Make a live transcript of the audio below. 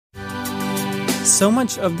So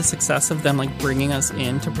much of the success of them like bringing us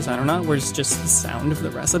in to present or not was just the sound of the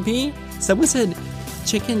recipe. Someone said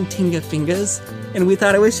chicken tinga fingas, and we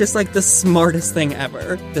thought it was just like the smartest thing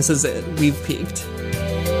ever. This is it. We've peaked.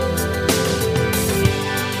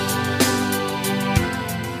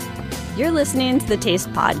 You're listening to the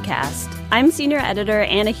Taste Podcast. I'm senior editor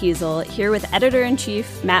Anna Husel, here with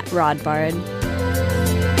editor-in-chief Matt Rodbard.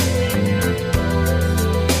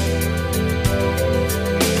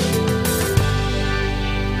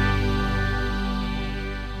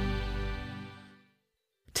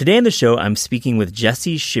 Today on the show, I'm speaking with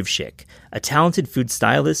Jessie Shivchik, a talented food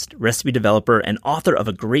stylist, recipe developer, and author of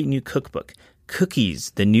a great new cookbook, Cookies,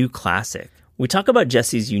 the New Classic. We talk about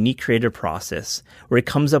Jessie's unique creative process, where he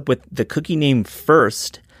comes up with the cookie name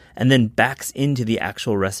first and then backs into the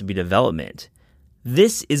actual recipe development.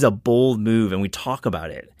 This is a bold move, and we talk about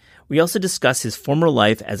it. We also discuss his former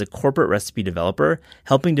life as a corporate recipe developer,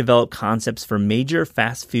 helping develop concepts for major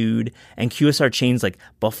fast food and QSR chains like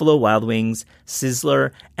Buffalo Wild Wings,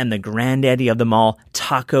 Sizzler, and the granddaddy of them all,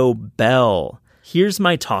 Taco Bell. Here's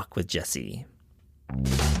my talk with Jessie.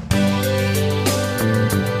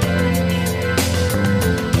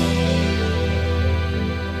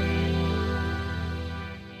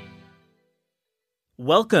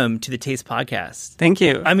 Welcome to the Taste Podcast. Thank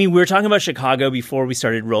you. I mean, we were talking about Chicago before we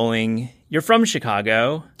started rolling. You're from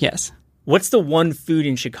Chicago. Yes. What's the one food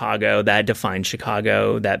in Chicago that defines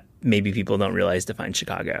Chicago that maybe people don't realize defines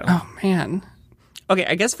Chicago? Oh, man. Okay,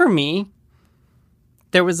 I guess for me,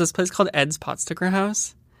 there was this place called Ed's Pot Sticker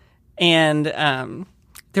House. And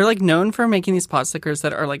they're like known for making these pot stickers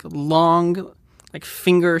that are like long, like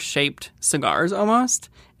finger-shaped cigars almost.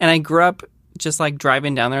 And I grew up just like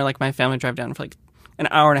driving down there, like my family drive down for like an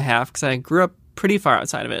hour and a half because I grew up pretty far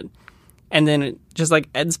outside of it. And then just like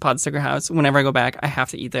Ed's Pot Sticker House, whenever I go back, I have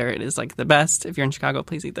to eat there. It is like the best. If you're in Chicago,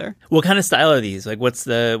 please eat there. What kind of style are these? Like what's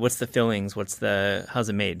the fillings? How's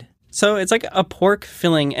it made? So it's like a pork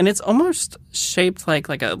filling, and it's almost shaped like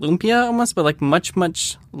a lumpia almost, but like much,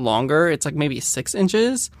 much longer. It's like maybe 6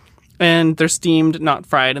 inches. And they're steamed, not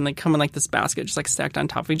fried, and they come in like this basket just like stacked on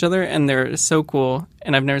top of each other, and they're so cool,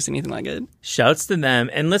 and I've never seen anything like it. Shouts to them.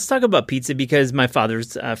 And let's talk about pizza because my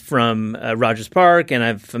father's from Rogers Park, and I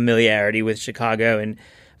have familiarity with Chicago. And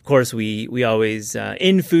of course, we always,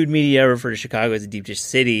 in food media, refer to Chicago as a deep dish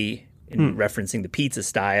city, in referencing the pizza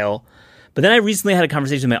style. But then I recently had a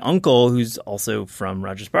conversation with my uncle, who's also from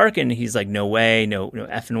Rogers Park, and he's like, no way, no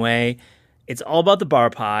effing way. It's all about the bar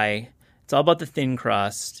pie. It's all about the thin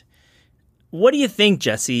crust. What do you think,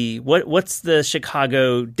 Jessie? What's the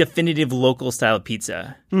Chicago definitive local style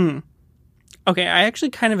pizza? Okay, I actually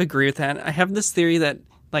kind of agree with that. I have this theory that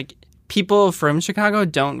like people from Chicago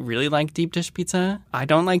don't really like deep dish pizza. I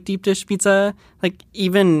don't like deep dish pizza. Like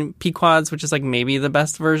even Pequod's, which is like maybe the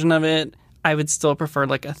best version of it, I would still prefer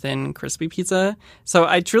like a thin, crispy pizza. So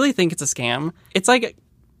I truly think it's a scam. It's like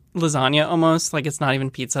lasagna almost. Like it's not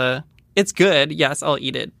even pizza. It's good. Yes, I'll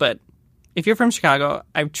eat it, but if you're from Chicago,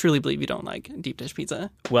 I truly believe you don't like deep dish pizza.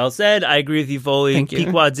 Well said. I agree with you fully. Thank you.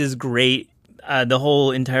 Pequod's is great. The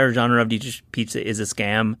whole entire genre of deep dish pizza is a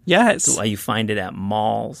scam. Yes. That's why you find it at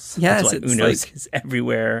malls. Yes. That's why Uno's is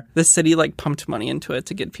everywhere. The city like pumped money into it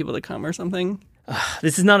to get people to come or something.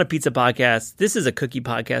 This is not a pizza podcast. This is a cookie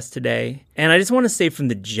podcast today. And I just want to say from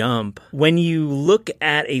the jump, when you look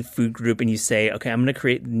at a food group and you say, okay, I'm going to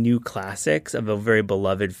create new classics of a very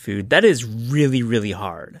beloved food, that is really, really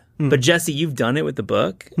hard. But Jessie, you've done it with the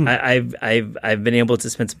book. I've been able to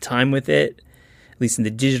spend some time with it, at least in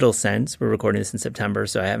the digital sense. We're recording this in September,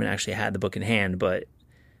 so I haven't actually had the book in hand. But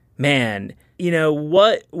man,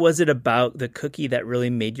 what was it about the cookie that really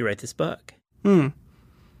made you write this book?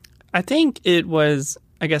 I think it was,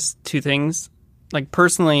 I guess, 2 things. Like,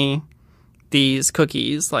 personally, these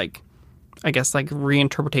cookies, like, I guess, like,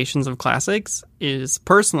 reinterpretations of classics is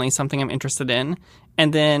personally something I'm interested in.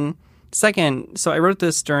 And then, second, so I wrote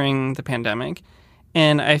this during the pandemic,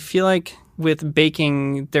 and I feel like with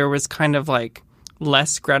baking, there was kind of, like,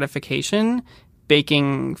 less gratification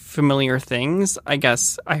baking familiar things. I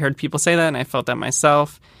guess I heard people say that, and I felt that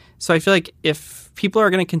myself. So I feel like if people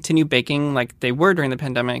are going to continue baking like they were during the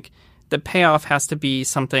pandemic, the payoff has to be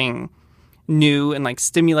something new and like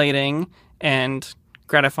stimulating and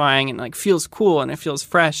gratifying and like feels cool and it feels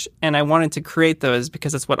fresh. And I wanted to create those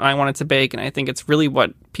because it's what I wanted to bake. And I think it's really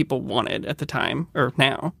what people wanted at the time or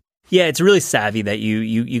now. Yeah, it's really savvy that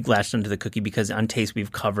you latched onto the cookie because on Taste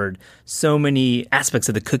we've covered so many aspects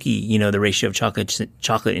of the cookie, the ratio of chocolate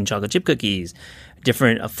and chocolate chip cookies,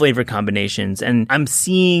 different flavor combinations. And I'm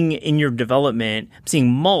seeing in your development, I'm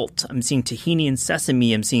seeing malt, I'm seeing tahini and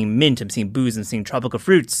sesame, I'm seeing mint, I'm seeing booze, I'm seeing tropical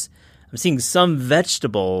fruits, I'm seeing some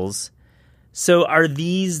vegetables. So are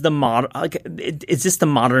these the is this the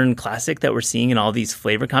modern classic that we're seeing in all these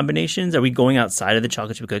flavor combinations? Are we going outside of the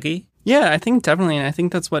chocolate chip cookie? Yeah, I think definitely. And I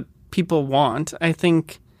think that's what people want. I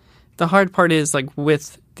think the hard part is like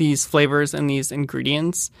with these flavors and these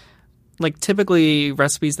ingredients, like typically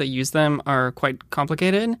recipes that use them are quite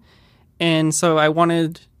complicated. And so I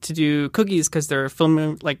wanted to do cookies because they're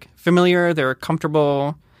familiar, they're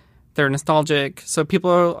comfortable, they're nostalgic. So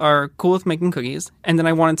people are cool with making cookies. And then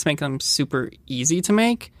I wanted to make them super easy to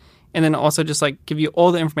make. And then also just like give you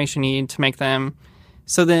all the information you need to make them.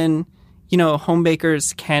 So then, home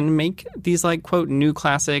bakers can make these like, quote, new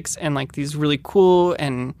classics and like these really cool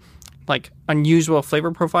and like unusual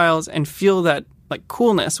flavor profiles and feel that like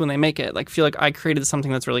coolness when they make it. Like feel like I created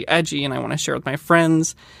something that's really edgy and I want to share with my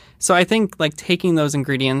friends. So I think like taking those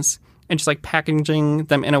ingredients and just like packaging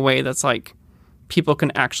them in a way that's like people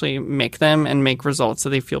can actually make them and make results that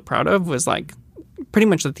they feel proud of was like pretty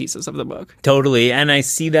much the thesis of the book. Totally. And I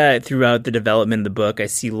see that throughout the development of the book. I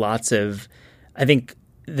see lots of, I think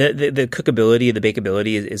the cookability, the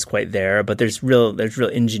bakeability is quite there, but there's real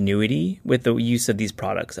ingenuity with the use of these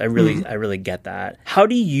products. I really get that. How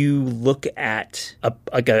do you look at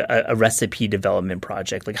a recipe development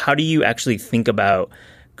project? Like how do you actually think about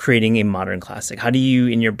creating a modern classic? How do you,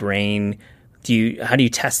 in your brain, how do you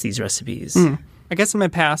test these recipes? I guess in my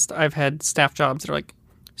past, I've had staff jobs that are like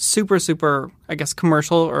super, super, I guess,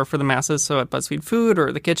 commercial or for the masses. So at BuzzFeed Food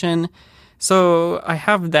or The Kitchen. So I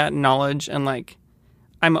have that knowledge and like,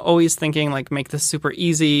 I'm always thinking like make this super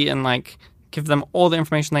easy and like give them all the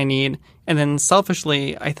information they need. And then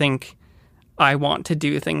selfishly, I think I want to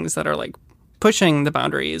do things that are like pushing the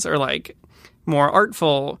boundaries or like more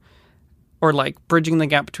artful or like bridging the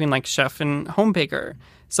gap between like chef and home baker.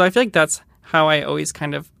 So I feel like that's how I always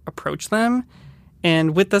kind of approach them.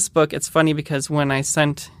 And with this book, it's funny because when I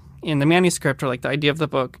sent in the manuscript or like the idea of the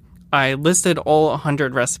book, I listed all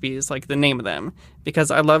 100 recipes, like the name of them, because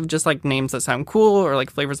I love just like names that sound cool or like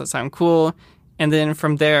flavors that sound cool. And then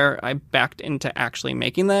from there, I backed into actually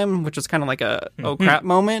making them, which was kind of like a oh crap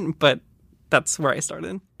moment, but that's where I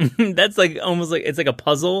started. That's like almost like it's like a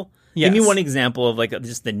puzzle. Yes. Give me one example of like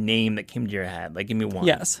just the name that came to your head. Like give me one.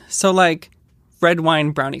 Yes. So like red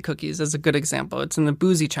wine brownie cookies is a good example. It's in the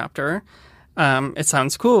boozy chapter. It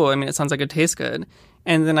sounds cool. I mean, it sounds like it tastes good.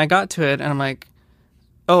 And then I got to it and I'm like,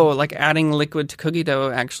 oh, like adding liquid to cookie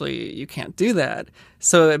dough, actually, you can't do that.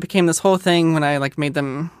 So it became this whole thing when I like made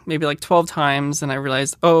them maybe like 12 times and I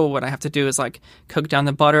realized, oh, what I have to do is like cook down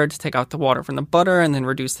the butter to take out the water from the butter and then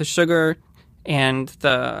reduce the sugar and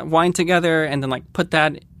the wine together and then like put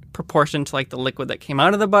that proportion to like the liquid that came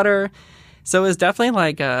out of the butter. So it was definitely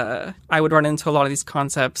like I would run into a lot of these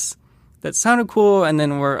concepts that sounded cool and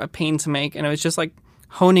then were a pain to make. And it was just like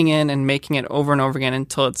honing in and making it over and over again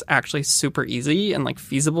until it's actually super easy and like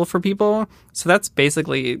feasible for people. So that's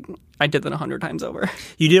basically, I did that 100 times over.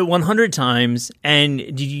 You did it 100 times. And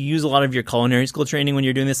did you use a lot of your culinary school training when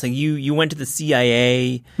you're doing this? Like you went to the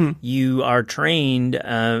CIA, you are trained,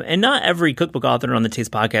 and not every cookbook author on the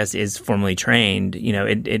Taste Podcast is formally trained.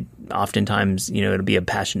 It oftentimes, it'll be a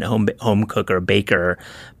passionate home cook or baker.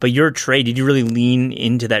 But your trade, did you really lean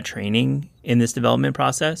into that training in this development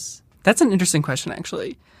process? That's an interesting question,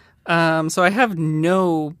 actually. So I have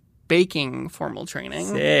no baking formal training.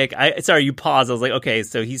 Sick. Sorry, you paused. I was like, okay,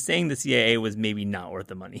 so he's saying the CIA was maybe not worth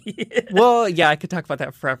the money. Well, yeah, I could talk about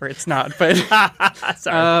that forever. It's not, but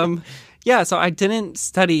sorry. Yeah, so I didn't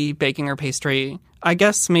study baking or pastry. I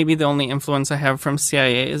guess maybe the only influence I have from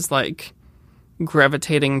CIA is like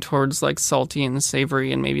gravitating towards like salty and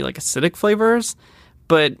savory and maybe like acidic flavors.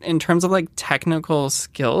 But in terms of like technical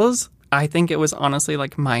skills, I think it was honestly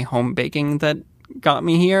like my home baking that got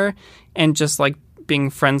me here and just like being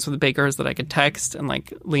friends with bakers that I could text and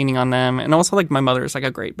like leaning on them. And also like my mother is like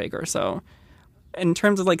a great baker. So in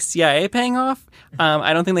terms of like CIA paying off,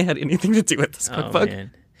 I don't think they had anything to do with this cookbook.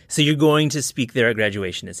 Man. So you're going to speak there at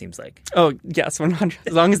graduation, it seems like. Oh, yes, 100.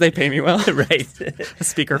 As long as they pay me well. Right. A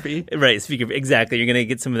speaker fee. Right, speaker fee. Exactly. You're going to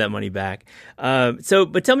get some of that money back.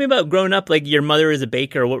 But tell me about growing up, like your mother is a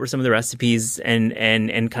baker. What were some of the recipes and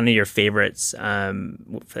kind of your favorites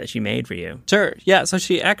that she made for you? Sure. Yeah, so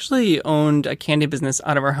she actually owned a candy business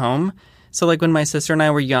out of her home. So like when my sister and I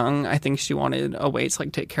were young, I think she wanted a way to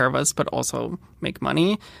like take care of us, but also make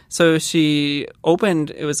money. So she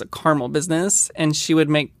opened, it was a caramel business, and she would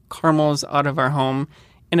make caramels out of our home.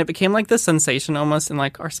 And it became like this sensation almost in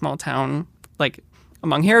like our small town, like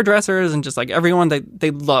among hairdressers and just like everyone,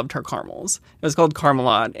 they loved her caramels. It was called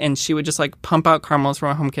Carmelot. And she would just like pump out caramels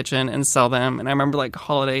from a home kitchen and sell them. And I remember like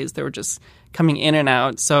holidays, they were just coming in and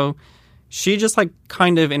out. So she just like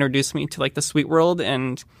kind of introduced me to like the sweet world.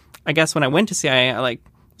 And I guess when I went to CIA, I like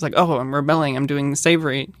was like, oh, I'm rebelling. I'm doing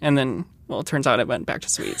savory. And then, well, it turns out it went back to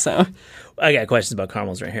sweet. So I got questions about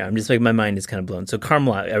caramels right here. I'm just like, my mind is kind of blown. So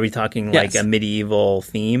caramel, are we talking like Yes. a medieval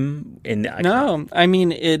theme? No, I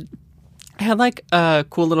mean, it had like a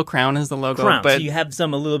cool little crown as the logo. Crown. But So you have a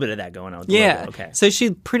little bit of that going on with the yeah. logo. Okay. So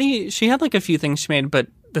she had like a few things she made, but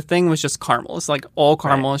the thing was just caramel. It's like all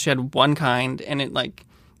caramel. She had one kind, and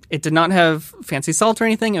it did not have fancy salt or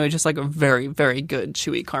anything. It was just like a very, very good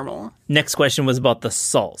chewy caramel. Next question was about the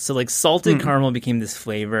salt. So like salted caramel became this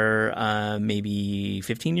flavor maybe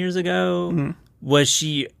 15 years ago. Was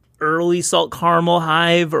she early salt caramel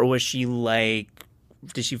hive, or was she like,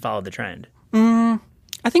 did she follow the trend?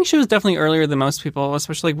 I think she was definitely earlier than most people,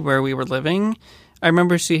 especially where we were living. I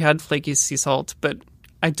remember she had flaky sea salt, but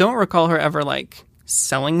I don't recall her ever like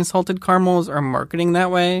selling salted caramels or marketing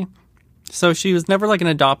that way. So she was never like an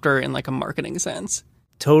adopter in like a marketing sense.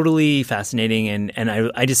 Totally fascinating. And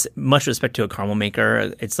I just, much respect to a caramel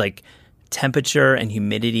maker. It's like temperature and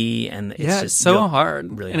humidity, and it's It's just so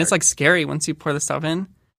hard. really and it's hard. like scary once you pour the stuff in.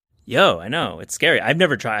 I know. It's scary. I've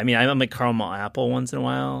never tried. I mean, I'm like caramel apple once in a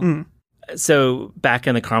while. So back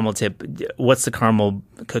on the caramel tip, what's the caramel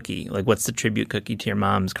cookie? Like, what's the tribute cookie to your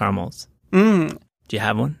mom's caramels? Do you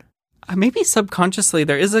have one? Maybe subconsciously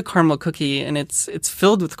there is a caramel cookie, and it's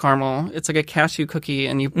filled with caramel. It's like a cashew cookie,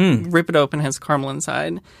 and you rip it open, it has caramel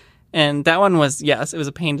inside. And that one was, yes, it was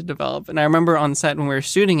a pain to develop. And I remember on set when we were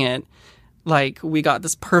shooting it, like we got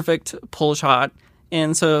this perfect pull shot.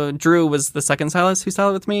 And so Drew was the second stylist who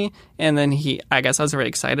styled with me. And then I guess I was very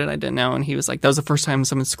excited. I didn't know. And he was like, that was the first time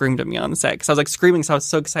someone screamed at me on the set. Because I was like screaming. So I was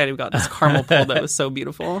so excited we got this caramel pull that was so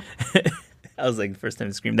beautiful. I was like, the first time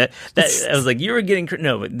I screamed that I was like, you were getting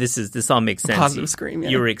no, but this all makes sense. Positive scream. Yeah.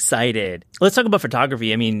 You were excited. Let's talk about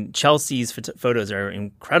photography. I mean, Chelsea's photos are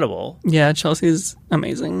incredible, Yeah, Chelsea's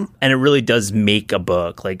amazing. and it really does make a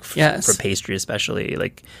book. Like Yes. for pastry, especially,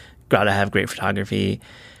 like gotta have great photography.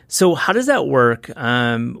 So how does that work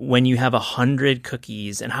when you have 100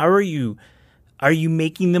 cookies, and how are you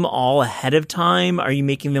making them all ahead of time? Are you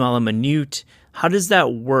making them all a minute? How does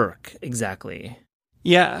that work exactly?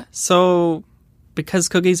 Yeah. So because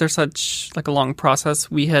cookies are such like a long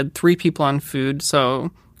process, we had 3 people on food.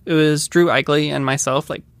 So it was Drew Eigley and myself,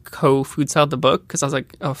 like co-food styled the book, because I was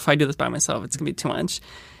like, oh, if I do this by myself, it's going to be too much.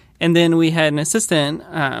 And then we had an assistant,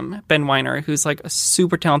 Ben Weiner, who's like a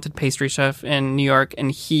super talented pastry chef in New York,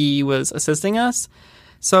 and he was assisting us.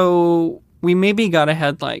 So we maybe got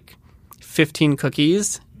ahead like 15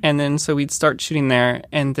 cookies, and then so we'd start shooting there,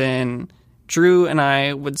 and then Drew and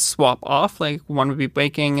I would swap off. Like one would be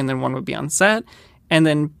baking, and then one would be on set, and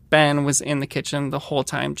then Ben was in the kitchen the whole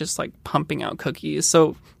time, just like pumping out cookies.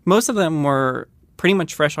 So most of them were pretty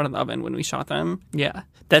much fresh out of the oven when we shot them. Yeah.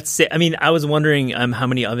 That's it. I mean, I was wondering how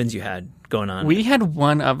many ovens you had going on. We had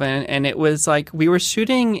one oven, and it was like we were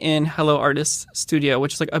shooting in Hello Artist Studio,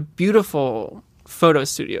 which is like a beautiful photo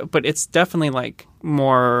studio, but it's definitely like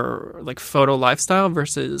more like photo lifestyle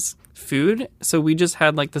versus food. So we just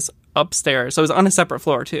had like this upstairs. So it was on a separate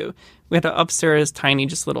floor too. We had an upstairs tiny,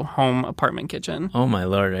 just little home apartment kitchen. Oh my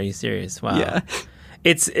Lord, are you serious? Wow. Yeah.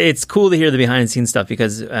 It's cool to hear the behind the scenes stuff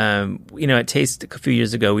because, at Taste a few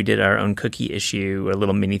years ago, we did our own cookie issue, a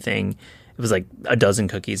little mini thing. It was like a dozen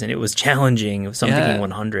cookies, and it was challenging. So I'm Yeah. thinking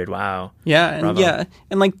 100. Wow. Yeah. And Bravo.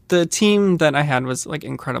 and like the team that I had was like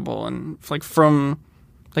incredible. And like from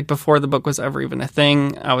like before the book was ever even a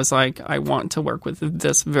thing, I was like, I want to work with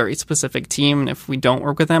this very specific team. And if we don't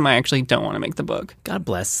work with them, I actually don't want to make the book. God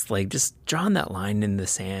bless. Like just drawing that line in the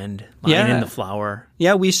sand, line in the flour.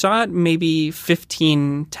 Yeah, we shot maybe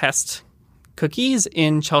 15 test cookies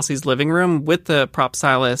in Chelsea's living room with the prop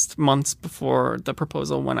stylist months before the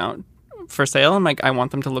proposal went out for sale. I'm like, I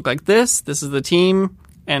want them to look like this. This is the team.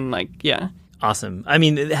 And like, yeah. Awesome. I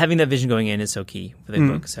mean, having that vision going in is so key for the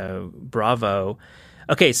book. So bravo.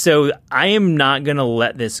 Okay, so I am not going to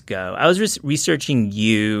let this go. I was just researching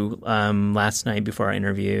you last night before our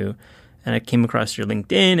interview, and I came across your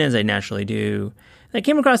LinkedIn, as I naturally do. And I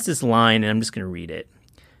came across this line, and I'm just going to read it.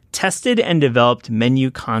 Tested and developed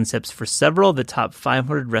menu concepts for several of the top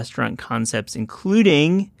 500 restaurant concepts,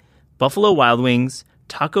 including Buffalo Wild Wings,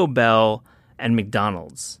 Taco Bell, and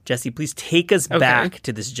McDonald's. Jesse, please take us back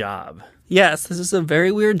to this job. Yes, this is a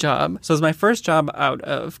very weird job. So it was my first job out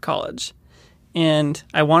of college. And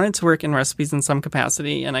I wanted to work in recipes in some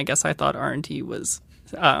capacity, and I guess I thought R&D was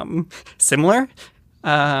similar.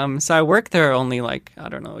 So I worked there only like, I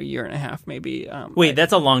don't know, a year and a half maybe. Wait,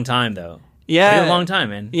 that's a long time, though. Yeah. Pretty a long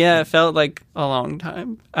time, man. Yeah, it felt like a long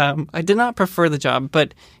time. I did not prefer the job,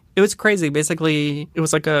 but it was crazy. Basically, it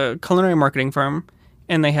was like a culinary marketing firm,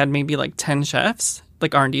 and they had maybe like 10 chefs,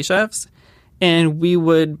 like R&D chefs, and we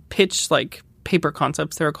would pitch like paper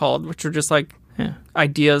concepts, they're called, which are just like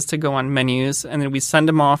ideas to go on menus. And then we send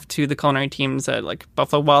them off to the culinary teams at like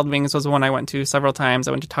Buffalo Wild Wings was one I went to several times.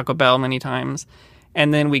 I went to Taco Bell many times.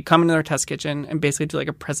 And then we come into their test kitchen and basically do like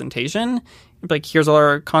a presentation. Like, here's all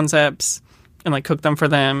our concepts, and like cook them for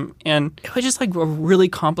them. And it was just like a really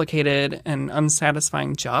complicated and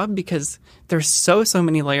unsatisfying job because there's so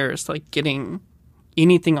many layers to like getting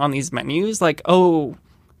anything on these menus. Like, oh,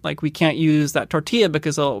 like we can't use that tortilla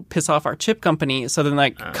because it'll piss off our chip company. So then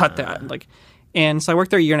like cut that. Like, and so I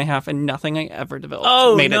worked there a year and a half and nothing I ever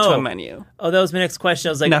developed made it to a menu. Oh, that was my next question.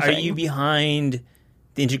 I was like, Nothing. Are you behind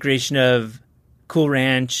the integration of Cool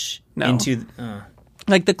Ranch into...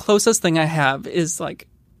 Like, the closest thing I have is like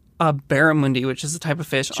a barramundi, which is a type of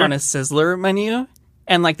fish, on a Sizzler menu.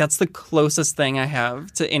 And like, that's the closest thing I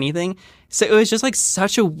have to anything. So it was just like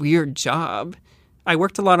such a weird job. I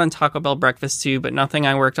worked a lot on Taco Bell breakfast too, but nothing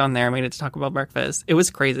I worked on there made it to Taco Bell breakfast. It was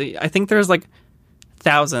crazy. I think there's like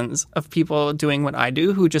thousands of people doing what I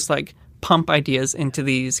do who just like pump ideas into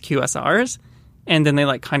these QSRs and then they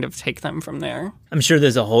like kind of take them from there. I'm sure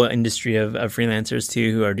there's a whole industry of freelancers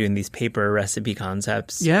too who are doing these paper recipe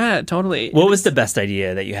concepts. Yeah, totally. What was the best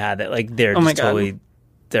idea that you had that like they're just totally,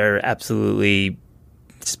 they're absolutely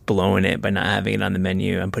just blowing it by not having it on the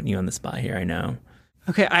menu? I'm putting you on the spot here, I know.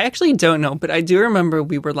 Okay, I actually don't know, but I do remember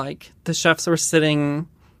we were like, the chefs were sitting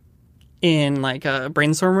in like a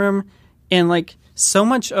brainstorm room, and like so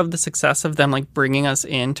much of the success of them like bringing us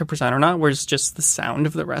in to present or not was just the sound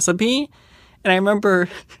of the recipe. And I remember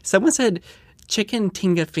someone said chicken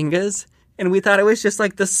tinga fingas, and we thought it was just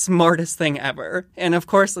like the smartest thing ever. And of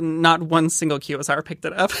course, not one single QSR picked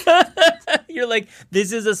it up. You're like,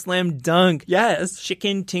 this is a slam dunk. Yes.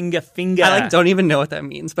 Chicken tinga finga. I like don't even know what that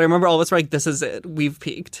means, but I remember all of us were like, this is it. We've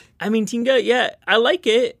peaked. I mean, tinga, yeah, I like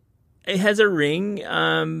it. It has a ring.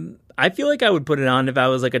 I feel like I would put it on if I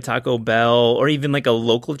was like a Taco Bell or even like a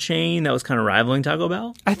local chain that was kind of rivaling Taco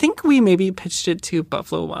Bell. I think we maybe pitched it to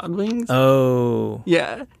Buffalo Wild Wings. Oh.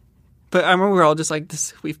 Yeah. But I remember we were all just like,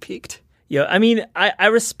 this, we've peaked. Yeah, I mean, I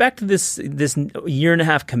respect this year and a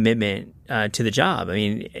half commitment to the job. I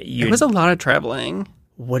mean, it was a lot of traveling.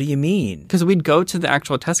 What do you mean? Because we'd go to the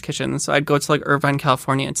actual test kitchen. So I'd go to like Irvine,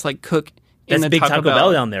 California, to like cook in the big Taco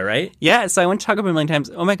Bell down there, right? Yeah, so I went to Taco Bell a million times.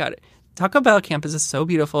 Oh my God. Taco Bell campus is so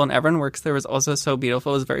beautiful, and everyone works there was also so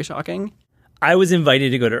beautiful. It was very shocking. I was invited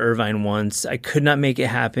to go to Irvine once. I could not make it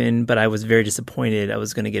happen, but I was very disappointed. I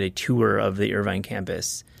was going to get a tour of the Irvine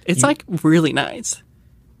campus. It's like really nice.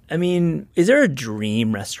 I mean, is there a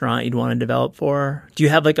dream restaurant you'd want to develop for? Do you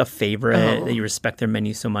have like a favorite that you respect their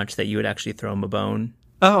menu so much that you would actually throw them a bone?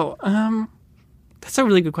 That's a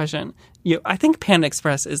really good question. I think Panda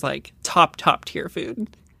Express is like top tier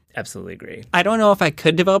food. Absolutely agree. I don't know if I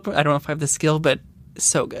could develop it. I don't know if I have the skill, but it's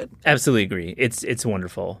so good. Absolutely agree. It's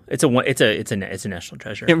wonderful. It's a national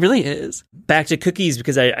treasure. It really is. Back to cookies,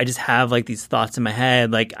 because I just have like these thoughts in my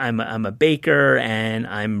head. Like I'm a baker and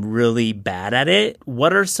I'm really bad at it.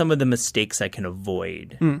 What are some of the mistakes I can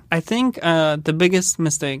avoid? I think the biggest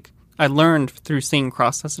mistake I learned through seeing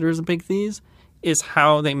cross-testers bake these is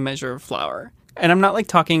how they measure flour. And I'm not like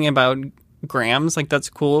talking about grams, like that's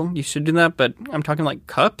cool, you should do that, but I'm talking like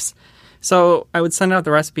cups. So I would send out the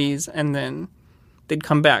recipes and then they'd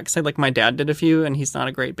come back. So like my dad did a few and he's not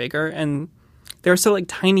a great baker, and they were so like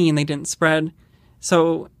tiny and they didn't spread.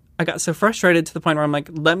 So I got so frustrated to the point where I'm like,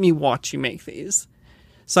 let me watch you make these.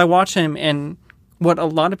 So I watch him, and what a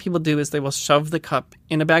lot of people do is they will shove the cup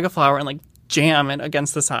in a bag of flour and like jam it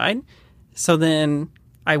against the side. So then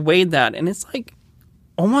I weighed that, and it's like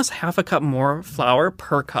almost half a cup more flour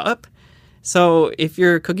per cup. So if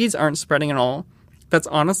your cookies aren't spreading at all, that's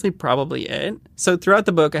honestly probably it. So throughout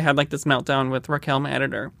the book, I had like this meltdown with Raquel, my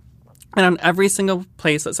editor. And on every single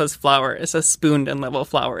place that says flour, it says spooned and level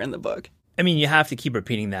flour in the book. I mean, you have to keep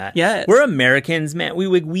repeating that. Yes. We're Americans, man. We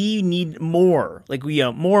need more. Like we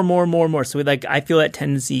more. So I feel that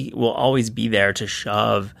tendency will always be there to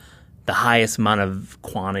shove the highest amount of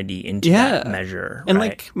quantity into that measure. And right?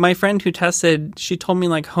 like my friend who tested, she told me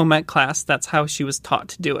like home ec class, that's how she was taught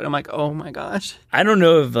to do it. I'm like, oh my gosh. I don't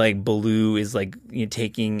know if like Baloo is like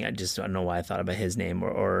taking, I don't know why I thought about his name,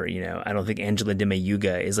 or I don't think Angela de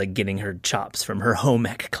Mayuga is like getting her chops from her home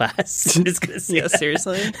ec class. I'm just gonna say yeah,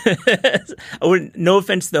 seriously. No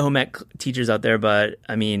offense to the home ec teachers out there, but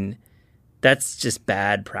I mean, that's just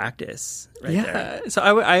bad practice right there. So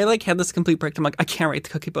I like had this complete breakdown. I'm like, I can't write the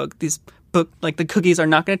cookie book. These like the cookies are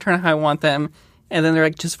not going to turn out how I want them. And then they're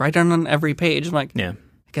like, just write down on every page. I'm like, yeah,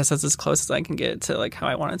 I guess that's as close as I can get to like how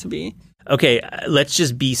I want it to be. Okay, let's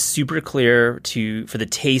just be super clear for the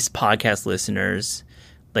Taste podcast listeners.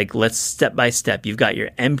 Like, let's step by step. You've got your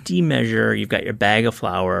empty measure. You've got your bag of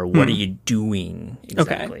flour. What are you doing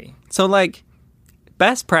exactly? Okay. So, like,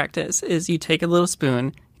 best practice is you take a little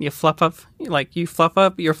spoon, you fluff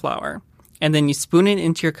up your flour, and then you spoon it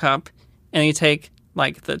into your cup, and you take,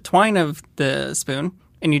 like, the twine of the spoon,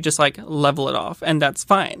 and you just, like, level it off, and that's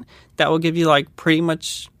fine. That will give you, like, pretty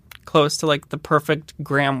much close to, like, the perfect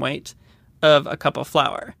gram weight of a cup of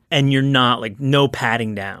flour. And you're not, like, no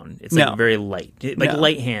patting down. It's, like, No. very light. Like, No.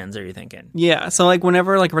 light hands, are you thinking? Yeah, so, like,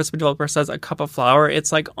 whenever, like, a recipe developer says a cup of flour,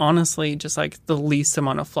 it's, like, honestly just, like, the least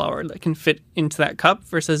amount of flour that can fit into that cup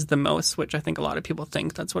versus the most, which I think a lot of people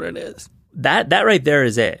think that's what it is. That right there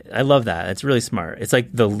is it. I love that. It's really smart. It's, like,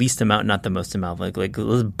 the least amount, not the most amount. Like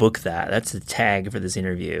let's book that. That's the tag for this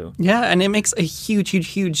interview. Yeah, and it makes a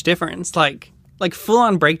huge difference. Like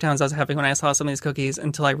full-on breakdowns I was having when I saw some of these cookies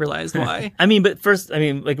until I realized why. I mean, but first,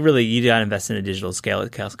 like, really, you got to invest in a digital scale.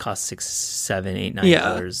 It costs $6, $7, $8,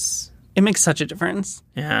 $9. It makes such a difference.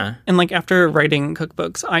 Yeah. And, like, after writing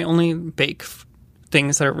cookbooks, I only bake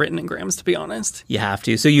things that are written in grams, to be honest. You have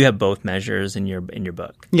to. So you have both measures in your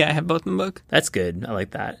book. Yeah, I have both in the book. That's good. I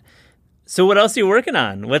like that. So what else are you working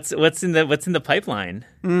on? What's in the pipeline?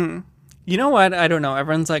 You know what? I don't know.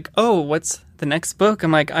 Everyone's like, oh, what's the next book?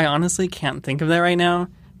 I'm like, I honestly can't think of that right now.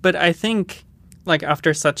 But I think, like,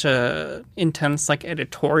 after such a intense, like,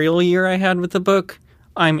 editorial year I had with the book,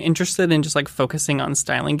 I'm interested in just, like, focusing on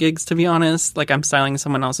styling gigs, to be honest. Like, I'm styling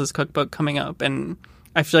someone else's cookbook coming up, and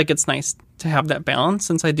I feel like it's nice to have that balance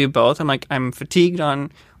since I do both. I'm fatigued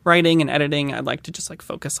on writing and editing. I'd like to just, like,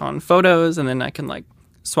 focus on photos, and then I can, like,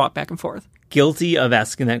 swap back and forth. Guilty of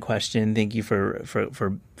asking that question. Thank you for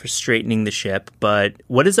straightening the ship. But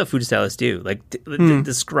what does a food stylist do? Like,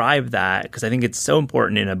 describe that, because I think it's so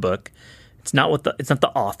important in a book. It's not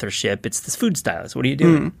the authorship. It's this food stylist. What are you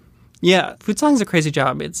doing? Yeah, food styling is a crazy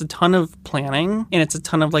job. It's a ton of planning, and it's a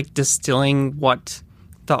ton of, like, distilling what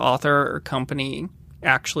the author or company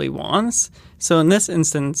actually wants. So in this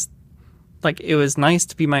instance, like, it was nice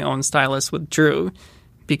to be my own stylist with Drew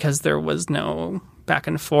because there was no back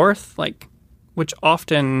and forth, like, which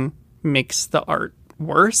often makes the art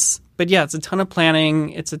worse. But yeah, it's a ton of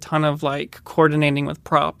planning. It's a ton of, like, coordinating with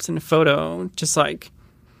props and photo. Just, like,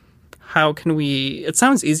 how can we... It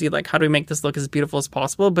sounds easy, like, how do we make this look as beautiful as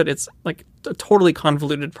possible? But it's, like, a totally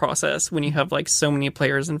convoluted process when you have, like, so many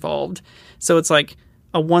players involved. So it's, like,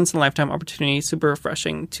 a once-in-a-lifetime opportunity, super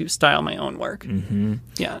refreshing to style my own work. Mm-hmm.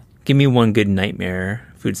 Yeah. Give me one good nightmare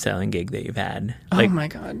food styling gig that you've had. Like, oh, my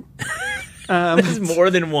God. There's more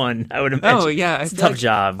than one, I would imagine. Oh, yeah. It's a tough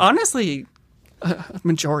job. Honestly, a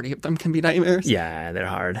majority of them can be nightmares. Yeah, they're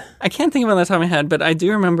hard. I can't think of it on the top of my head, but I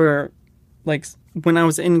do remember, like, when I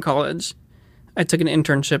was in college, I took an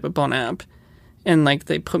internship at Bon App, and, like,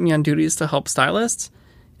 they put me on duties to help stylists.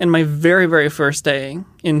 And my very, very first day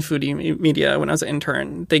in foodie media, when I was an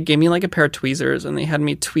intern, they gave me, like, a pair of tweezers, and they had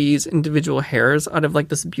me tweeze individual hairs out of, like,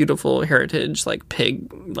 this beautiful heritage, like,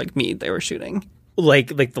 pig, like, meat they were shooting.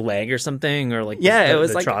 Like the leg or something, or, like, it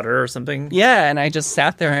was the like trotter or something. Yeah, and I just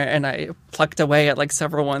sat there and I plucked away at, like,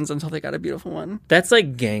 several ones until they got a beautiful one. That's,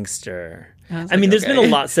 like, gangster. I mean, there's been a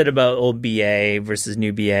lot said about old BA versus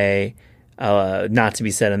new BA. Not to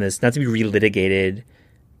be said on this, not to be relitigated,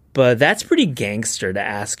 but that's pretty gangster to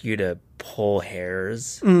ask you to pull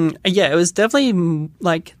hairs. Yeah, it was definitely,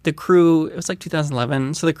 like, the crew. It was like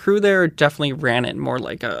 2011, so the crew there definitely ran it more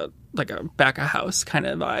like a back of house kind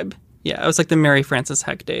of vibe. Yeah, it was like the Mary Frances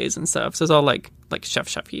Heck days and stuff. So it's all like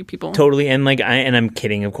chef-y people. Totally, and I'm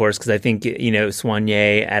kidding, of course, because I think,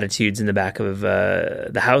 soigneur attitudes in the back of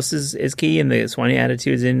the house is key, and the soigneur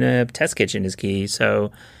attitudes in a test kitchen is key.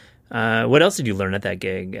 So, what else did you learn at that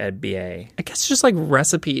gig at BA? I guess just, like,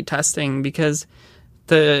 recipe testing, because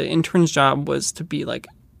the intern's job was to be, like,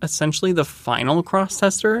 essentially the final cross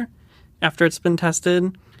tester after it's been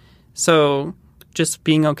tested. So just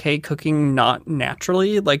being okay cooking not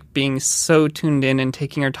naturally, like, being so tuned in and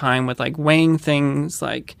taking your time with, like, weighing things,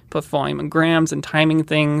 like, both volume and grams and timing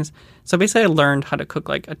things. So basically I learned how to cook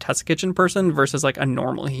like a test kitchen person versus, like, a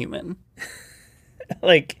normal human.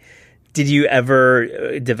 Like, did you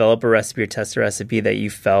ever develop a recipe or test a recipe that you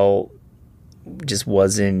felt just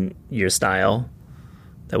wasn't your style?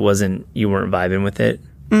 You weren't vibing with it?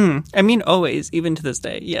 I mean, always, even to this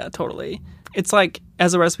day. Yeah, totally. It's like,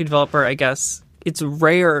 as a recipe developer, I guess it's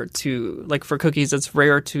rare to, like, for cookies, it's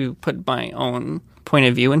rare to put my own point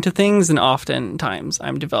of view into things. And oftentimes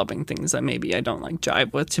I'm developing things that maybe I don't, like,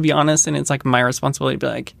 jive with, to be honest. And it's, like, my responsibility to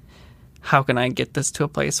be like, how can I get this to a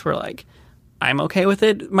place where, like, I'm okay with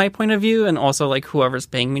it, my point of view, and also, like, whoever's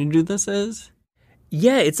paying me to do this is.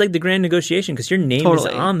 Yeah, it's like the grand negotiation because your name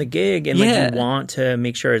Totally. is on the gig and Yeah. like you want to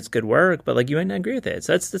make sure it's good work, but like you might not agree with it.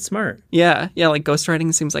 So that's smart. Yeah, like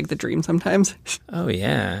ghostwriting seems like the dream sometimes. Oh,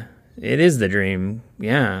 yeah. It is the dream.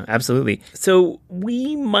 Yeah, absolutely. So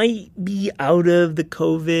we might be out of the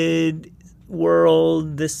COVID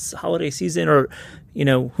world this holiday season or,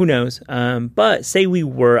 who knows. But say we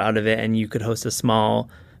were out of it and you could host a small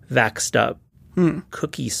vaxxed up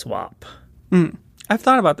cookie swap. I've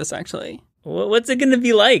thought about this actually. What's it going to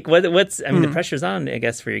be like? The pressure's on, I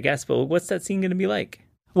guess, for your guests, but what's that scene going to be like?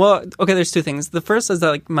 Well, okay, there's two things. The first is that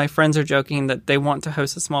like my friends are joking that they want to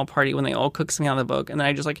host a small party when they all cook something out of the book, and then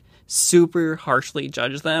I just like super harshly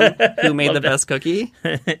judge them who made the best cookie.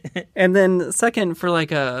 And then second, for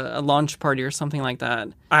like a launch party or something like that,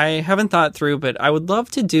 I haven't thought through, but I would love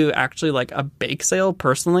to do actually like a bake sale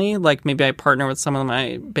personally. Like maybe I partner with some of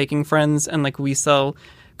my baking friends and like we sell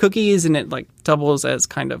cookies and it like doubles as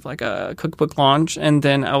kind of like a cookbook launch, and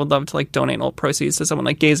then I would love to like donate all proceeds to someone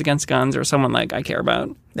like Gays Against Guns or someone like I care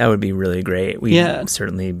about. That would be really great. We Yeah.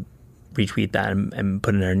 certainly retweet that and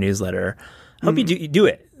put it in our newsletter. I hope you do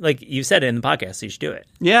it. Like you said it in the podcast, so you should do it.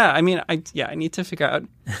 Yeah, I mean, I need to figure out.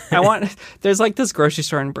 There's like this grocery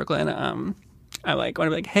store in Brooklyn. I like want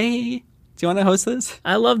to be like, hey, do you want to host this?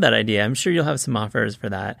 I love that idea. I'm sure you'll have some offers for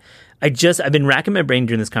that. I've been racking my brain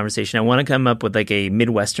during this conversation. I want to come up with like a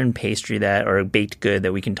Midwestern pastry or a baked good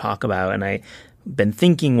that we can talk about. And I've been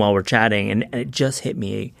thinking while we're chatting, and it just hit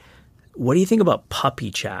me. What do you think about puppy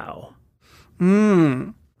chow?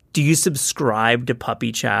 Do you subscribe to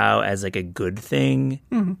puppy chow as like a good thing?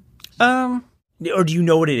 Or do you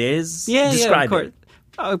know what it is? Yeah, Describe of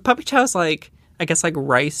course. Puppy chow is like, I guess, like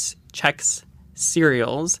rice Chex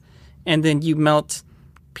cereals, and then you melt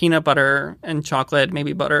peanut butter and chocolate,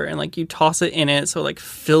 maybe butter, and like you toss it in it so it like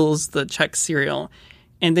fills the Chex cereal,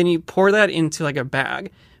 and then you pour that into like a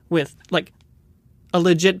bag with like a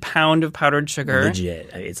legit pound of powdered sugar. Legit.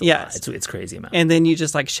 It's a Yes. lot. It's crazy amount. And then you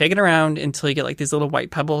just like shake it around until you get like these little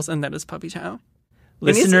white pebbles, and that is puppy chow.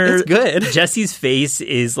 Listener, it's good. Jesse's face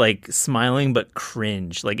is like smiling but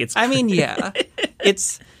cringe. Like it's. I mean, yeah,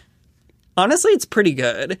 it's honestly, it's pretty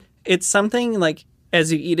good. It's something like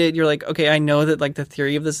as you eat it, you're like, okay, I know that like the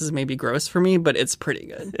theory of this is maybe gross for me, but it's pretty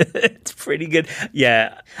good. It's pretty good.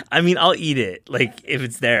 Yeah. I mean, I'll eat it. Like if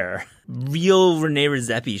it's there. Real Rene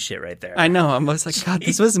Redzepi shit right there. I know. I'm almost like, God,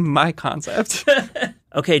 this was my concept.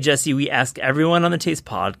 Okay, Jesse, we ask everyone on the Taste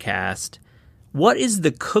podcast, what is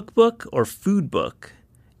the cookbook or food book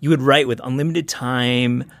you would write with unlimited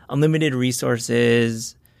time, unlimited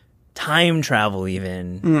resources, time travel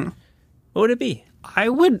even? What would it be? I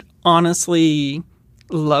would honestly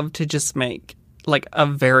love to just make like a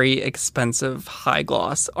very expensive high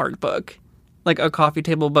gloss art book, like a coffee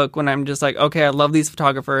table book when I'm just like, okay, I love these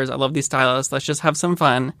photographers, I love these stylists, let's just have some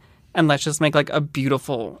fun and let's just make like a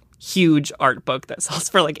beautiful huge art book that sells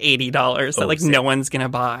for like $80 that like sick. no one's gonna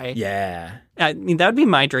buy. Yeah. I mean, that would be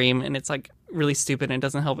my dream, and it's like really stupid and it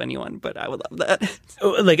doesn't help anyone, but I would love that.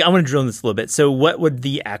 Like I want to drill in this a little bit. So what would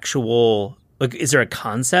the actual, like, is there a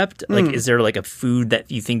concept? Like, is there like a food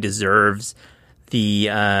that you think deserves the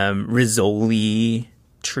Rizzoli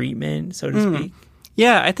treatment, so to speak?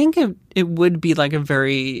 Yeah, I think it would be like a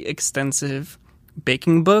very extensive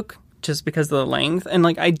baking book just because of the length. And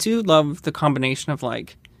like I do love the combination of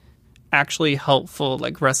like actually helpful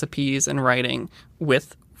like recipes and writing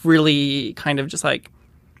with really kind of just like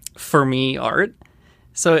for me art.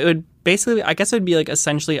 So it would basically, I guess it would be like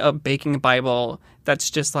essentially a baking Bible that's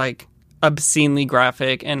just like obscenely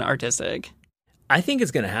graphic and artistic. I think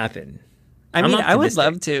it's going to happen. I mean, I would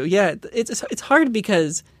love to. Yeah, it's hard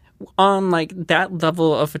because on like that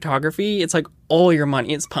level of photography, it's like all your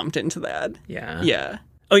money is pumped into that. Yeah. Yeah.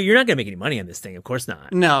 Oh, you're not going to make any money on this thing. Of course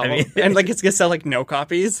not. No. I mean, And like it's going to sell like no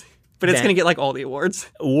copies, but it's That- going to get like all the awards.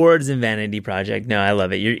 awards and vanity project. No, I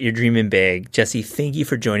love it. You're dreaming big. Jesse, thank you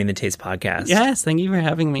for joining the Taste Podcast. Yes, thank you for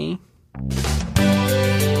having me.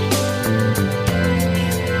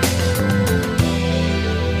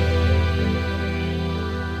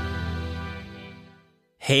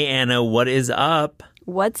 Hey, Anna, what is up?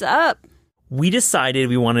 What's up? We decided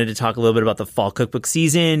we wanted to talk a little bit about the fall cookbook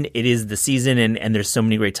season. It is the season, and there's so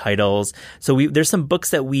many great titles. So there's some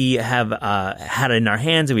books that we have had in our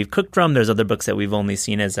hands and we've cooked from. There's other books that we've only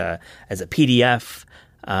seen as a PDF.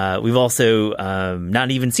 We've also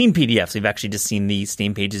not even seen PDFs. We've actually just seen the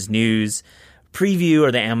Steam Pages News preview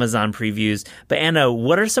or the Amazon previews. But Anna,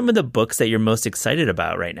 what are some of the books that you're most excited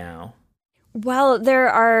about right now? Well, there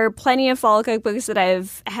are plenty of fall cookbooks that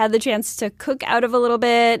I've had the chance to cook out of a little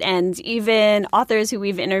bit, and even authors who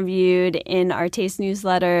we've interviewed in our taste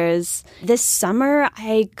newsletters. This summer,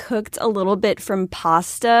 I cooked a little bit from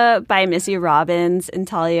Pasta by Missy Robbins and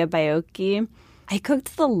Talia Baiocchi. I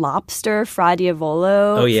cooked the lobster Fra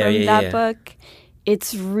Diavolo from that book.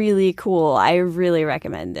 It's really cool. I really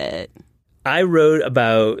recommend it. I wrote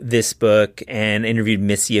about this book and interviewed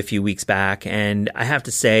Missy a few weeks back, and I have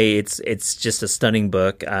to say it's just a stunning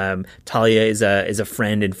book. Talia is a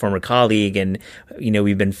friend and former colleague, and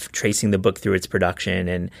we've been tracing the book through its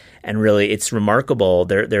production, and really it's remarkable.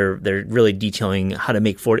 They're really detailing how to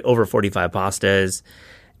make over 45 pastas,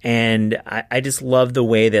 and I just love the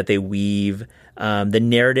way that they weave the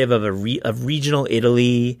narrative of regional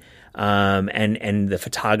Italy and the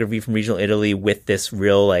photography from regional Italy with this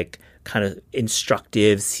real kind of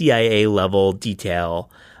instructive CIA level detail.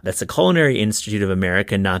 That's the Culinary Institute of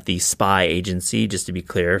America, not the spy agency, just to be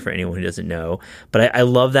clear for anyone who doesn't know. But I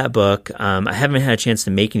love that book. I haven't had a chance to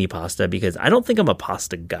make any pasta because I don't think I'm a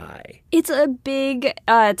pasta guy. It's a big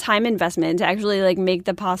time investment to actually make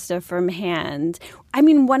the pasta from hand. I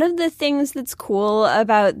mean, one of the things that's cool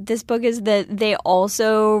about this book is that they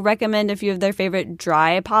also recommend a few of their favorite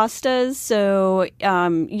dry pastas. So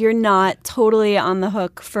you're not totally on the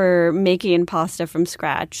hook for making pasta from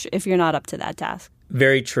scratch if you're not up to that task.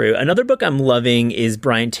 Very true. Another book I'm loving is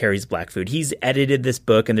Brian Terry's Black Food. He's edited this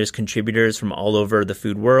book, and there's contributors from all over the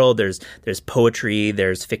food world. There's poetry,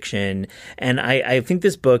 there's fiction, and I think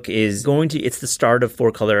this book is it's the start of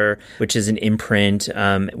Four Color, which is an imprint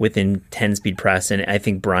within 10 Speed Press, and I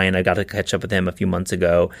think Brian, I got to catch up with him a few months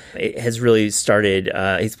ago. It has really started,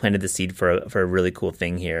 he's planted the seed for a really cool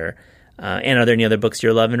thing here. And are there any other books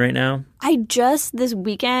you're loving right now? This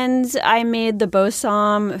weekend, I made the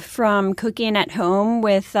Bosom from Cooking at Home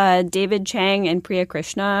with David Chang and Priya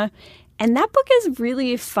Krishna. And that book is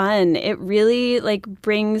really fun. It really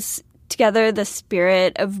brings together the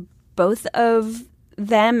spirit of both of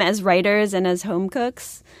them as writers and as home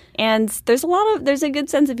cooks. And there's a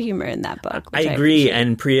good sense of humor in that book. I agree.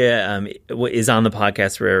 And Priya is on the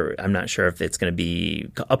podcast where I'm not sure if it's going to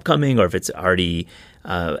be upcoming or if it's already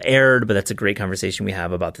aired, but that's a great conversation we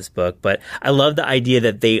have about this book. But I love the idea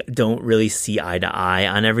that they don't really see eye to eye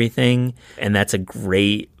on everything. And that's a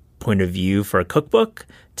great point of view for a cookbook,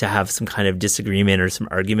 to have some kind of disagreement or some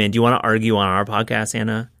argument. Do you want to argue on our podcast,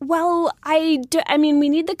 Anna? Well, I mean, we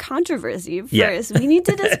need the controversy first. Yeah. We need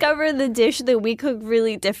to discover the dish that we cook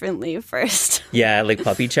really differently first. Yeah, like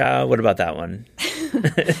puppy chow. What about that one?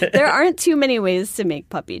 There aren't too many ways to make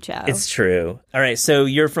puppy chow. It's true. All right, so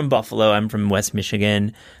you're from Buffalo. I'm from West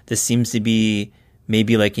Michigan. This seems to be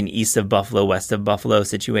maybe like an east of Buffalo, west of Buffalo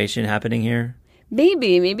situation happening here.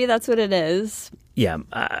 Maybe that's what it is. Yeah.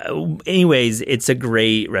 Anyways, it's a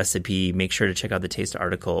great recipe. Make sure to check out the Taste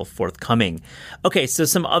article forthcoming. Okay, so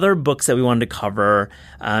some other books that we wanted to cover,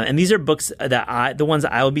 and these are books that the ones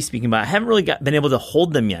I will be speaking about. I haven't really been able to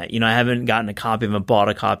hold them yet. I haven't gotten a copy, I haven't bought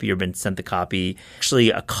a copy or been sent the copy. Actually,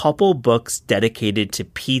 a couple books dedicated to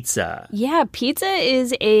pizza. Yeah, pizza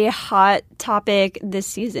is a hot topic this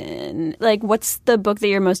season. What's the book that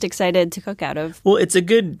you're most excited to cook out of? Well, it's a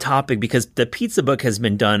good topic because the pizza book has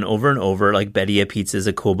been done over and over. Like Betty Pizza is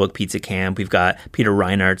a cool book, Pizza Camp. We've got Peter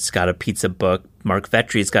Reinhardt's got a pizza book. Mark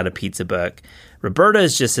Vetri's got a pizza book.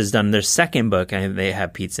 Roberta's just has done their second book, and they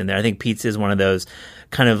have pizza in there. I think pizza is one of those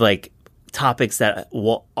kind of topics that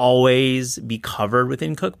will always be covered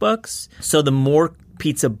within cookbooks. So the more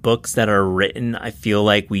pizza books that are written, I feel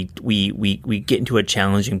like we get into a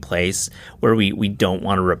challenging place where we don't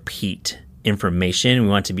want to repeat information. We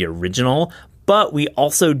want it to be original, but we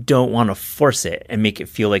also don't want to force it and make it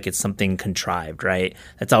feel like it's something contrived, right?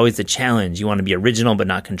 That's always the challenge. You want to be original but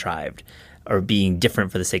not contrived, or being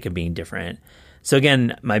different for the sake of being different. So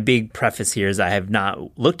again, my big preface here is I have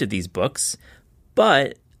not looked at these books,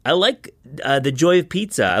 but I like The Joy of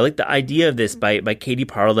Pizza. I like the idea of this by Katie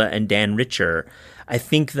Parla and Dan Richer. I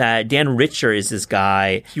think that Dan Richer is this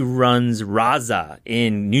guy who runs Raza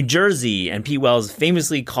in New Jersey, and Pete Wells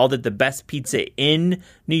famously called it the best pizza in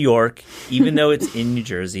New York, even though it's in New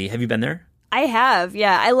Jersey. Have you been there? I have,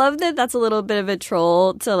 yeah. I love that that's a little bit of a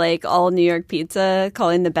troll to all New York pizza,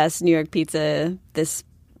 calling the best New York pizza this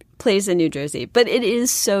place in New Jersey, but it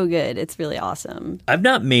is so good. It's really awesome. I've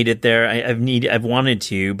not made it there. I've wanted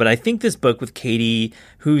to, but I think this book with Katie,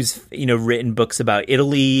 who's written books about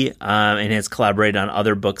Italy and has collaborated on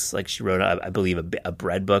other books, like she wrote, I believe, a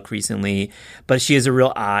bread book recently. But she has a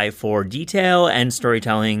real eye for detail and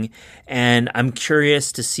storytelling, and I'm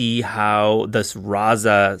curious to see how this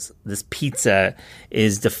Raza, this pizza,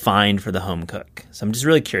 is defined for the home cook. So I'm just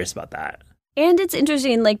really curious about that. And it's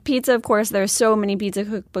interesting, like pizza, of course, there are so many pizza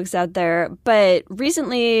cookbooks out there, but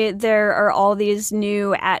recently there are all these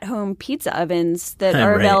new at-home pizza ovens that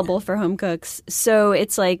are Right. available for home cooks. So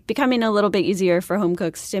it's like becoming a little bit easier for home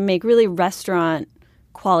cooks to make really restaurant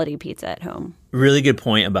quality pizza at home. Really good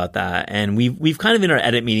point about that. And we've kind of in our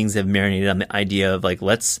edit meetings have marinated on the idea of like,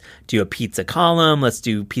 let's do a pizza column, let's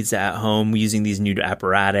do pizza at home using these new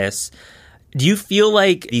apparatus. Do you feel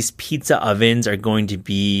like these pizza ovens are going to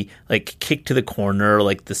be like kicked to the corner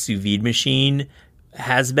like the sous vide machine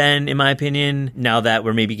has been, in my opinion, now that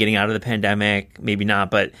we're maybe getting out of the pandemic? Maybe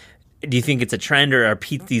not, but do you think it's a trend, or are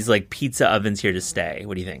these like pizza ovens here to stay?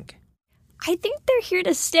 What do you think? I think they're here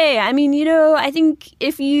to stay. I mean, I think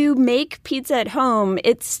if you make pizza at home,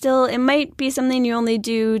 it might be something you only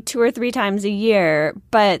do 2 or 3 times a year,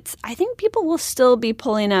 but I think people will still be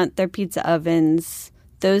pulling out their pizza ovens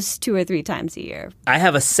those 2 or 3 times a year. I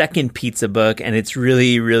have a second pizza book, and it's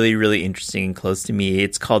really, really, really interesting and close to me.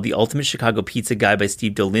 It's called The Ultimate Chicago Pizza Guide by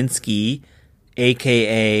Steve Dolinsky,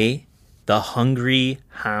 a.k.a. The Hungry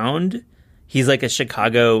Hound. He's like a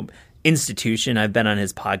Chicago institution. I've been on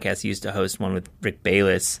his podcast. He used to host one with Rick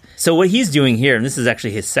Bayless. So what he's doing here, and this is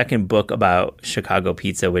actually his second book about Chicago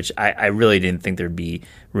pizza, which I really didn't think there'd be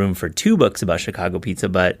room for 2 books about Chicago pizza,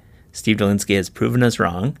 but Steve Dolinsky has proven us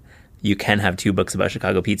wrong. You can have 2 books about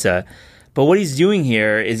Chicago pizza. But what he's doing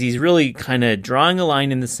here is he's really kind of drawing a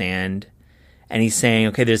line in the sand, and he's saying,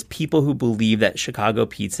 okay, there's people who believe that Chicago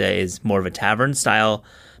pizza is more of a tavern style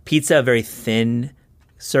pizza, very thin,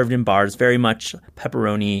 served in bars, very much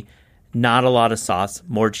pepperoni, not a lot of sauce,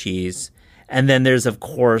 more cheese. And then there's, of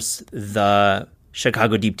course, the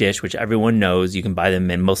Chicago deep dish, which everyone knows. You can buy them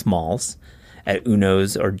in most malls at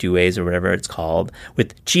Uno's or Due's or whatever it's called,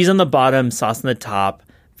 with cheese on the bottom, sauce on the top,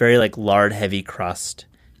 very like lard heavy crust.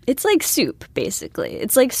 It's like soup, basically.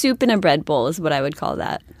 It's like soup in a bread bowl is what I would call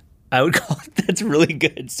that. I would call it, that's really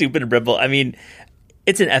good, soup in a bread bowl. I mean,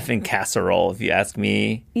 it's an effing casserole, if you ask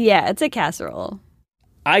me. Yeah, it's a casserole.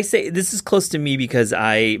 I say this is close to me because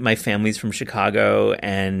my family's from Chicago,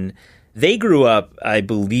 and they grew up, I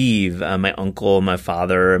believe, my uncle, my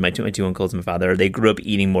father, my two uncles and my father, they grew up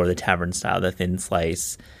eating more of the tavern style, the thin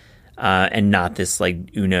slice, and not this like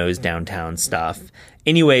Uno's downtown stuff.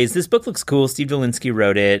 Anyways, this book looks cool. Steve Dolinsky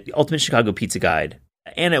wrote it, The Ultimate Chicago Pizza Guide.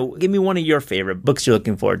 Anna, give me one of your favorite books you're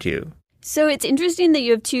looking forward to. So it's interesting that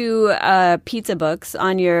you have 2 pizza books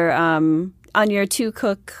on your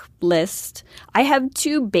 2-cook list. I have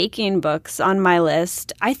 2 baking books on my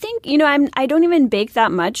list. I think, I don't even bake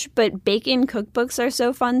that much, but baking cookbooks are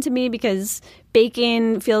so fun to me because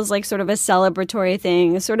baking feels like sort of a celebratory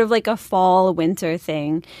thing, sort of like a fall, winter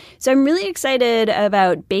thing. So I'm really excited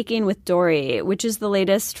about Baking with Dory, which is the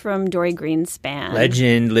latest from Dory Greenspan.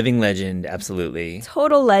 Legend, living legend, absolutely.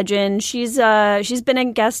 Total legend. She's been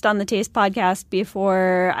a guest on the Taste podcast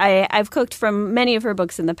before. I've cooked from many of her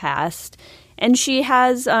books in the past. And she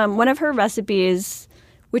has one of her recipes,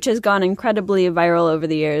 which has gone incredibly viral over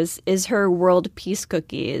the years, is her world peace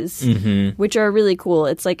cookies, which are really cool.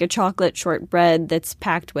 It's like a chocolate shortbread that's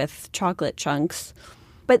packed with chocolate chunks.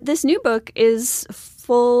 But this new book is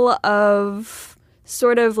full of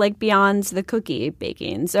sort of like beyond the cookie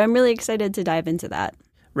baking. So I'm really excited to dive into that.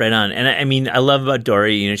 Right on. And I mean, I love about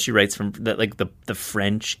Dory, she writes from the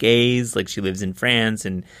French gaze, like she lives in France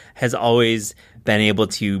and has always been able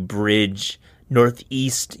to bridge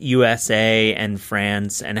Northeast USA and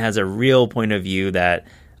France, and has a real point of view that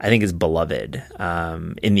I think is beloved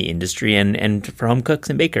in the industry and for home cooks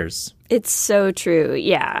and bakers. It's so true.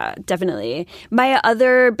 Yeah, definitely. My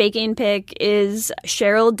other baking pick is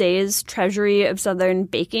Cheryl Day's Treasury of Southern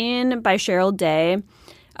Baking by Cheryl Day.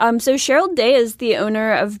 So Cheryl Day is the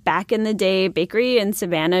owner of Back in the Day Bakery in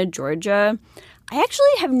Savannah, Georgia. I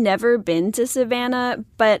actually have never been to Savannah,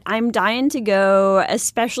 but I'm dying to go,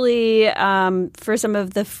 especially for some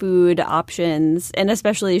of the food options, and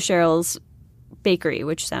especially Cheryl's bakery,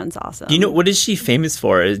 which sounds awesome. Do you know, what is she famous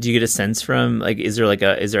for? Do you get a sense from, like, is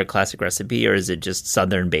there a classic recipe, or is it just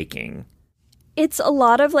Southern baking? It's a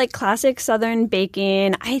lot of like classic Southern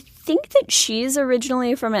baking. I think that she's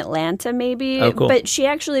originally from Atlanta, maybe. Oh, cool. But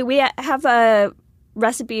we have a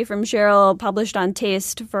recipe from Cheryl published on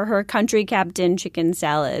Taste for her Country Captain chicken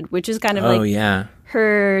salad, which is kind of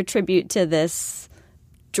her tribute to this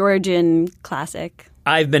Georgian classic.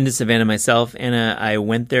 I've been to Savannah myself, Anna. I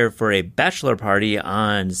went there for a bachelor party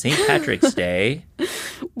on St. Patrick's Day.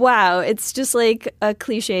 Wow, it's just like a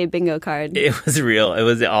cliche bingo card. It was real. It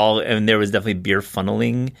was all, and there was definitely beer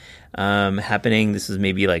funneling happening. This was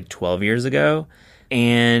maybe like 12 years ago.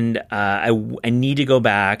 And I need to go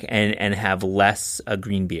back and have less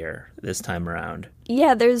green beer this time around.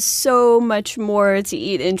 Yeah, there's so much more to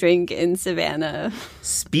eat and drink in Savannah.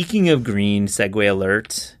 Speaking of green, segue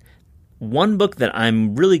alert. One book that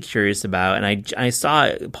I'm really curious about, and I saw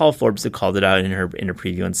Paula Forbes had called it out in her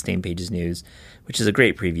preview on Stained Pages News, which is a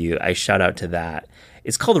great preview. I shout out to that.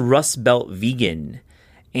 It's called Rust Belt Vegan.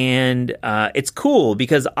 And it's cool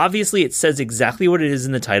because obviously it says exactly what it is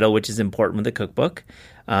in the title, which is important with the cookbook.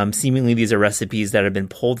 Seemingly these are recipes that have been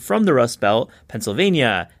pulled from the Rust Belt,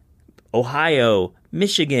 Pennsylvania, Ohio,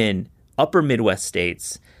 Michigan, upper Midwest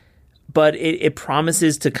states. But it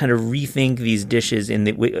promises to kind of rethink these dishes in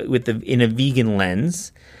a vegan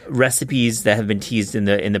lens. Recipes that have been teased in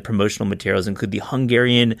the promotional materials include the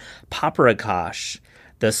Hungarian paprikash,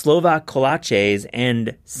 the Slovak kolaches,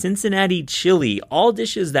 and Cincinnati chili, all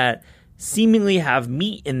dishes that seemingly have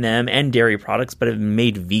meat in them and dairy products but have been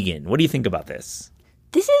made vegan. What do you think about this?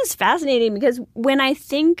 This is fascinating because when I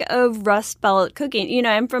think of Rust Belt cooking, you know,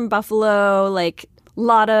 I'm from Buffalo, like a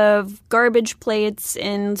lot of garbage plates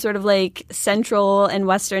in sort of like central and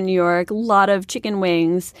western New York, a lot of chicken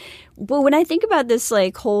wings. But when I think about this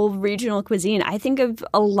like whole regional cuisine, I think of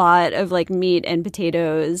a lot of like meat and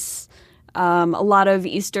potatoes, a lot of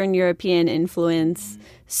Eastern European influence.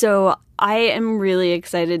 So I am really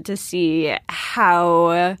excited to see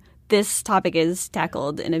how this topic is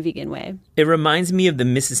tackled in a vegan way. It reminds me of the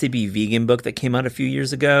Mississippi Vegan book that came out a few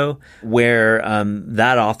years ago, where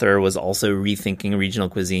that author was also rethinking regional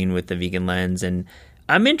cuisine with the vegan lens. And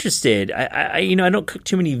I'm interested. I don't cook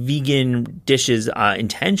too many vegan dishes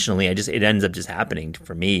intentionally. It ends up just happening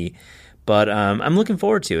for me. But I'm looking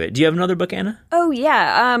forward to it. Do you have another book, Anna? Oh,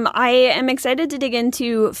 yeah. I am excited to dig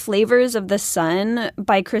into Flavors of the Sun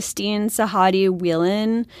by Christine Sahadi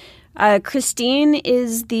Whelan. Christine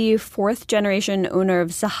is the fourth generation owner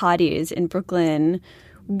of Sahadi's in Brooklyn,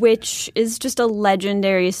 which is just a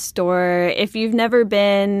legendary store. If you've never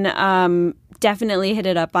been, definitely hit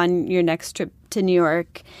it up on your next trip to New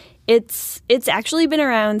York. It's actually been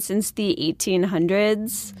around since the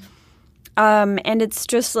 1800s. And it's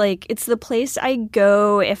just like, it's the place I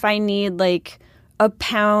go if I need like a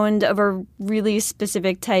pound of a really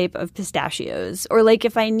specific type of pistachios, or like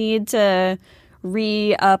if I need to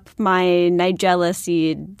re-up my Nigella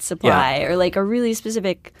seed supply, or like a really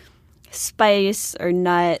specific spice or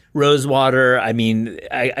nut. Rosewater. I mean,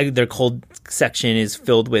 their cold section is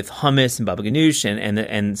filled with hummus and baba ganoush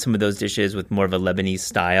and some of those dishes with more of a Lebanese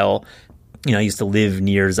style. You know, I used to live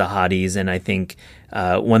near Sahadi's, and I think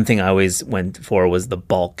one thing I always went for was the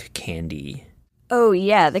bulk candy. Oh,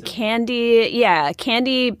 yeah, the candy. Yeah,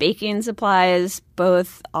 candy, baking supplies,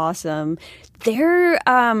 both awesome. They're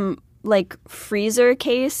like freezer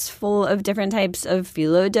case full of different types of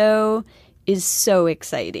phyllo dough is so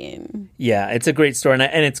exciting. Yeah, it's a great store, and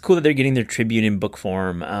it's cool that they're getting their tribute in book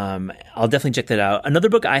form. I'll definitely check that out. Another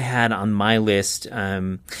book I had on my list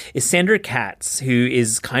is Sandor Katz, who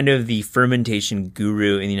is kind of the fermentation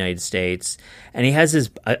guru in the United States, and he has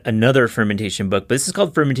another fermentation book, but this is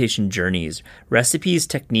called Fermentation Journeys: Recipes,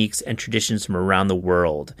 Techniques, and Traditions from Around the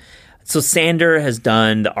World. So Sandor has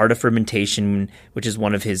done The Art of Fermentation, which is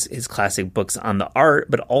one of his classic books on the art,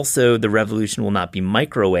 but also The Revolution Will Not Be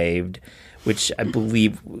Microwaved, which I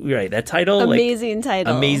believe, right, that title? Amazing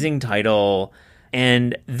title. Amazing title.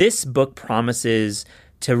 And this book promises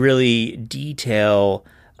to really detail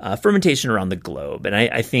fermentation around the globe. And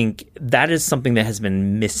I think that is something that has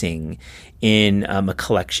been missing in a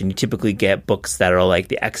collection. You typically get books that are like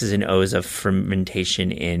the X's and O's of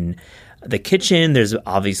fermentation in the kitchen. There's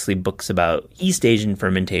obviously books about East Asian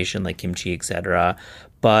fermentation like kimchi, etc.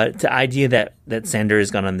 But the idea that Sandor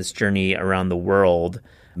has gone on this journey around the world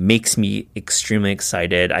makes me extremely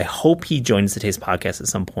excited. I hope he joins the Taste Podcast at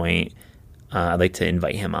some point. I'd like to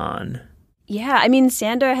invite him on. Yeah, I mean,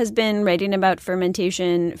 Sandor has been writing about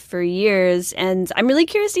fermentation for years, and I'm really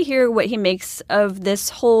curious to hear what he makes of this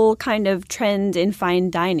whole kind of trend in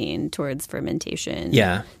fine dining towards fermentation.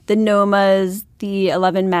 Yeah. The Nomas, the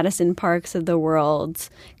 11 Madison Parks of the world,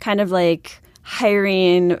 kind of like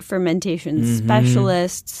hiring fermentation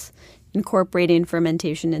specialists, incorporating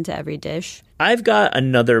fermentation into every dish. I've got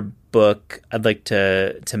another book I'd like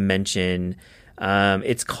to mention.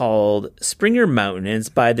 It's called Springer Mountain, and it's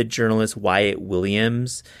by the journalist Wyatt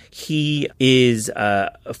Williams. He is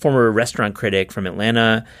a former restaurant critic from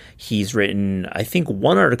Atlanta. He's written, I think,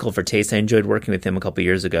 one article for Taste. I enjoyed working with him a couple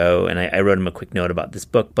years ago, and I wrote him a quick note about this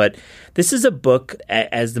book. But this is a book,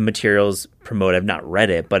 as the materials promote, I've not read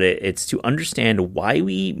it, but it's to understand why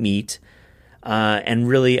we eat meat, and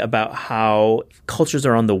really about how cultures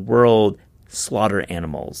around the world slaughter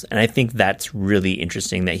animals. And I think that's really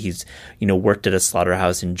interesting that he's, worked at a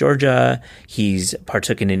slaughterhouse in Georgia. He's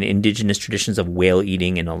partook in indigenous traditions of whale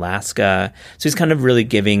eating in Alaska. So he's kind of really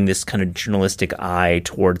giving this kind of journalistic eye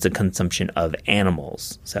towards the consumption of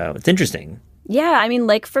animals. So it's interesting. Yeah, I mean,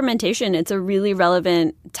 like fermentation, it's a really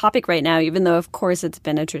relevant topic right now, even though, of course, it's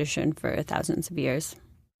been a tradition for thousands of years.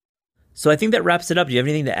 So I think that wraps it up. Do you have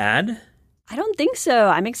anything to add? I don't think so.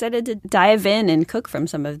 I'm excited to dive in and cook from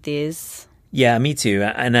some of these. Yeah, me too.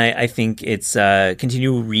 And I think it's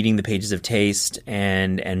continue reading the pages of Taste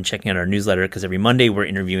and checking out our newsletter, because every Monday we're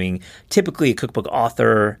interviewing typically a cookbook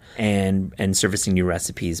author and surfacing new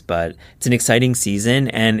recipes. But it's an exciting season,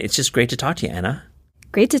 and it's just great to talk to you, Anna.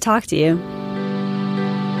 Great to talk to you.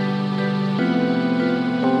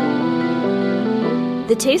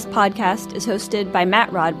 The Taste podcast is hosted by Matt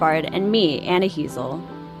Rodbard and me, Anna Hezel.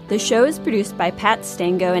 The show is produced by Pat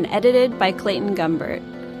Stango and edited by Clayton Gumbert.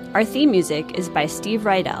 Our theme music is by Steve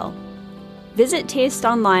Rydell. Visit Taste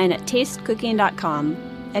online at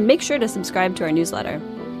tastecooking.com and make sure to subscribe to our newsletter.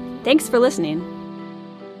 Thanks for listening.